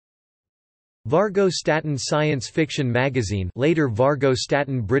Vargo Statten Science Fiction Magazine, later Vargo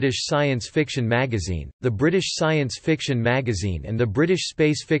Statten British Science Fiction Magazine, the British Science Fiction Magazine and the British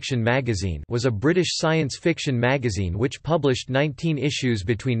Space Fiction Magazine was a British science fiction magazine which published 19 issues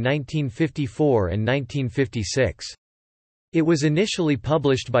between 1954 and 1956. It was initially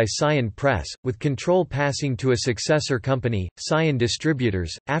published by Scion Press, with control passing to a successor company, Scion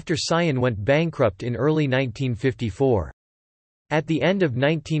Distributors, after Scion went bankrupt in early 1954. At the end of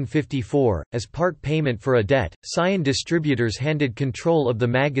 1954, as part payment for a debt, Scion Distributors handed control of the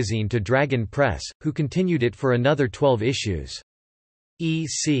magazine to Dragon Press, who continued it for another 12 issues.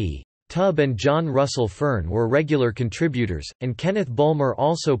 E.C. Tubb and John Russell Fearn were regular contributors, and Kenneth Bulmer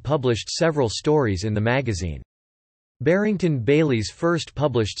also published several stories in the magazine. Barrington Bailey's first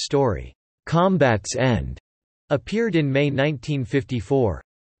published story, "Combat's End", appeared in May 1954.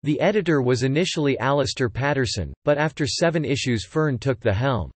 The editor was initially Alistair Patterson, but after 7 issues Fearn took the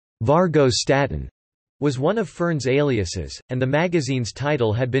helm. Vargo Statten was one of Fearn's aliases, and the magazine's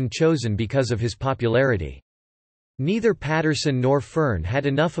title had been chosen because of his popularity. Neither Patterson nor Fearn had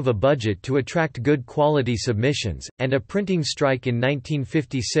enough of a budget to attract good quality submissions, and a printing strike in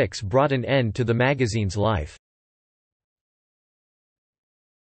 1956 brought an end to the magazine's life.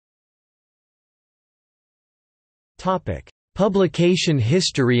 Publication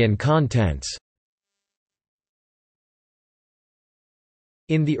history and contents.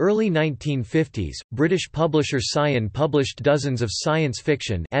 In the early 1950s, British publisher Scion published dozens of science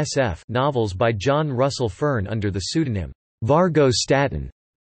fiction (SF) novels by John Russell Fearn under the pseudonym Vargo Statten.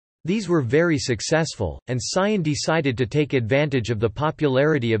 These were very successful, and Scion decided to take advantage of the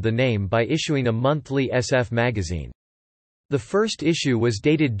popularity of the name by issuing a monthly SF magazine. The first issue was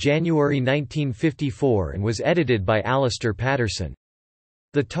dated January 1954 and was edited by Alistair Patterson.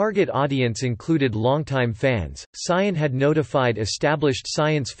 The target audience included longtime fans. Scion had notified established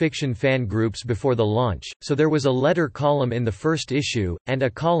science fiction fan groups before the launch, so there was a letter column in the first issue, and a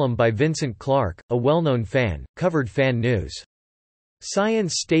column by Vincent Clarke, a well-known fan, covered fan news.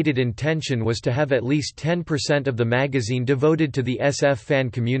 Scion's stated intention was to have at least 10% of the magazine devoted to the SF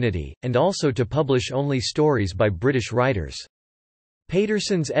fan community, and also to publish only stories by British writers.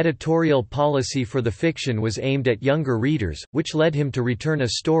 Paterson's editorial policy for the fiction was aimed at younger readers, which led him to return a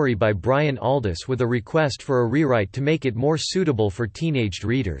story by Brian Aldiss with a request for a rewrite to make it more suitable for teenaged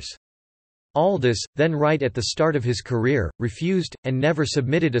readers. Aldiss, then right at the start of his career, refused, and never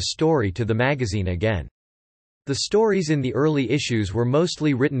submitted a story to the magazine again. The stories in the early issues were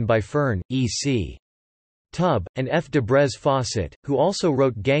mostly written by Fearn, E.C. Tubb, and F. Debrez Fawcett, who also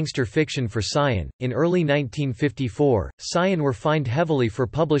wrote gangster fiction for Scion. In early 1954, Scion were fined heavily for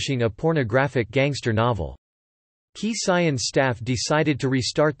publishing a pornographic gangster novel. Key Scion staff decided to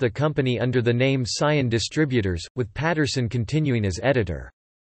restart the company under the name Scion Distributors, with Patterson continuing as editor.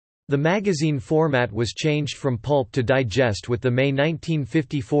 The magazine format was changed from pulp to digest with the May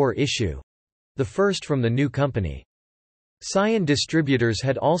 1954 issue, the first from the new company. Scion Distributors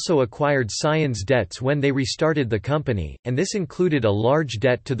had also acquired Scion's debts when they restarted the company, and this included a large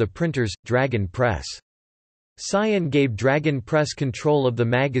debt to the printers, Dragon Press. Scion gave Dragon Press control of the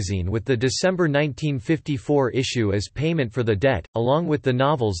magazine with the December 1954 issue as payment for the debt, along with the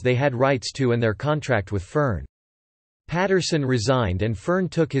novels they had rights to and their contract with Fearn. Patterson resigned and Fearn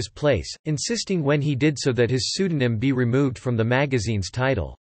took his place, insisting when he did so that his pseudonym be removed from the magazine's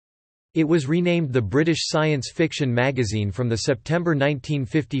title. It was renamed the British Science Fiction Magazine from the September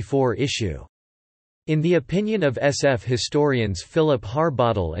 1954 issue. In the opinion of SF historians Philip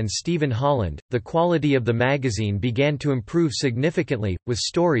Harbottle and Stephen Holland, the quality of the magazine began to improve significantly, with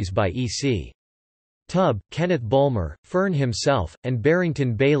stories by E.C. Tubb, Kenneth Bulmer, Fearn himself, and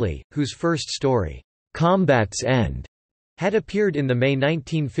Barrington Bailey, whose first story, "Combat's End", had appeared in the May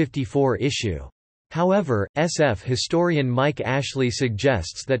 1954 issue. However, SF historian Mike Ashley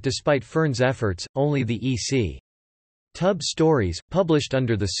suggests that despite Fearn's efforts, only the E.C. Tubb stories, published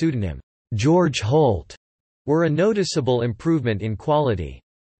under the pseudonym George Holt, were a noticeable improvement in quality.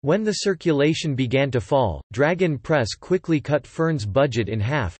 When the circulation began to fall, Dragon Press quickly cut Fearn's budget in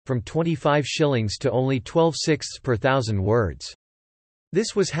half, from 25 shillings to only 12/6 per thousand words.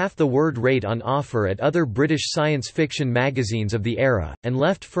 This was half the word rate on offer at other British science fiction magazines of the era, and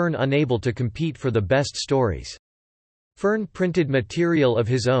left Fearn unable to compete for the best stories. Fearn printed material of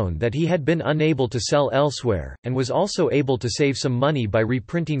his own that he had been unable to sell elsewhere, and was also able to save some money by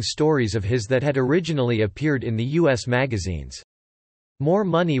reprinting stories of his that had originally appeared in the U.S. magazines. More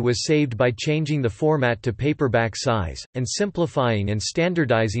money was saved by changing the format to paperback size, and simplifying and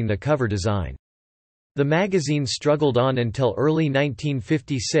standardizing the cover design. The magazine struggled on until early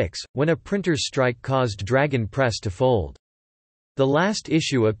 1956, when a printer's strike caused Dragon Press to fold. The last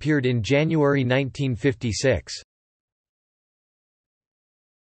issue appeared in January 1956.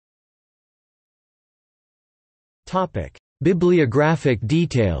 Bibliographic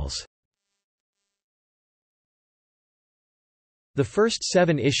details. The first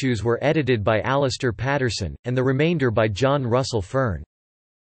 7 issues were edited by Alistair Patterson, and the remainder by John Russell Fearn.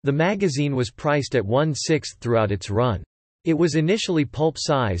 The magazine was priced at 1/6 throughout its run. It was initially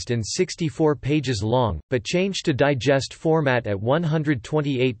pulp-sized and 64 pages long, but changed to digest format at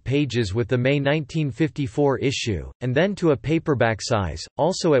 128 pages with the May 1954 issue, and then to a paperback size,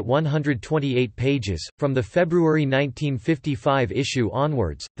 also at 128 pages. From the February 1955 issue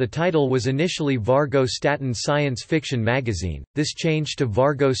onwards, the title was initially Vargo Statten Science Fiction Magazine, this changed to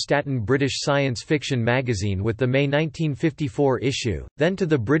Vargo Statten British Science Fiction Magazine with the May 1954 issue, then to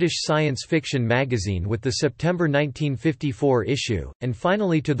the British Science Fiction Magazine with the September 1954 issue, and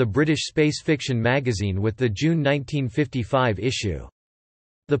finally to the British Space Fiction Magazine with the June 1955 issue.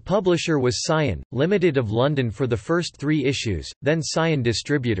 The publisher was Scion, Limited of London for the first 3 issues, then Scion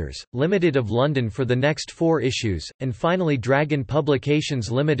Distributors, Limited of London for the next 4 issues, and finally Dragon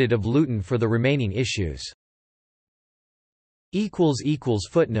Publications Limited of Luton for the remaining issues.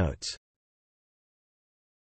 Footnotes